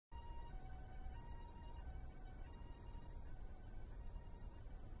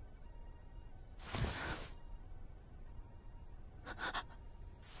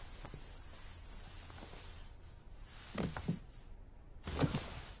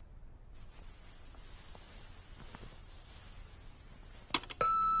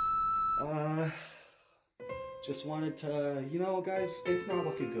Just wanted to, guys, it's not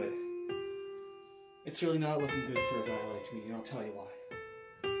looking good. It's really not looking good for a guy like me, and I'll tell you why.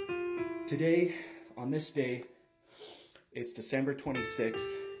 Today, on this day, it's December 26th,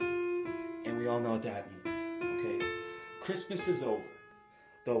 and we all know what that means, okay? Christmas is over.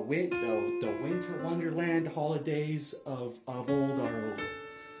 The winter wonderland holidays of old are over,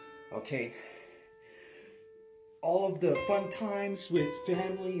 okay? All of the fun times with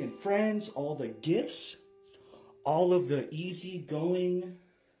family and friends, all the gifts, all of the easygoing,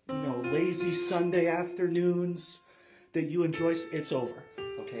 lazy Sunday afternoons that you enjoy, it's over,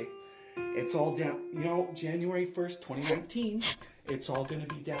 okay? It's all down, January 1st, 2019, it's all going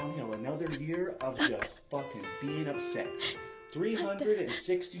to be downhill. Another year of just fucking being upset.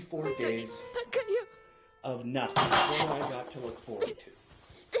 364 days of nothing. That's what I got to look forward to.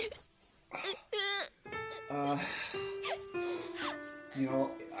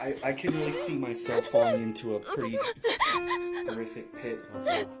 I can really see myself falling into a pretty horrific pit of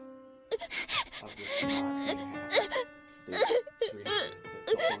just not being happy this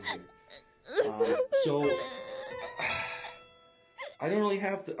the whole year. So I don't really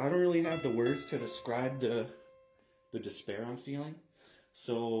have the words to describe the despair I'm feeling.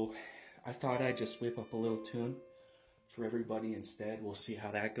 So I thought I'd just whip up a little tune for everybody instead. We'll see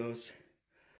how that goes.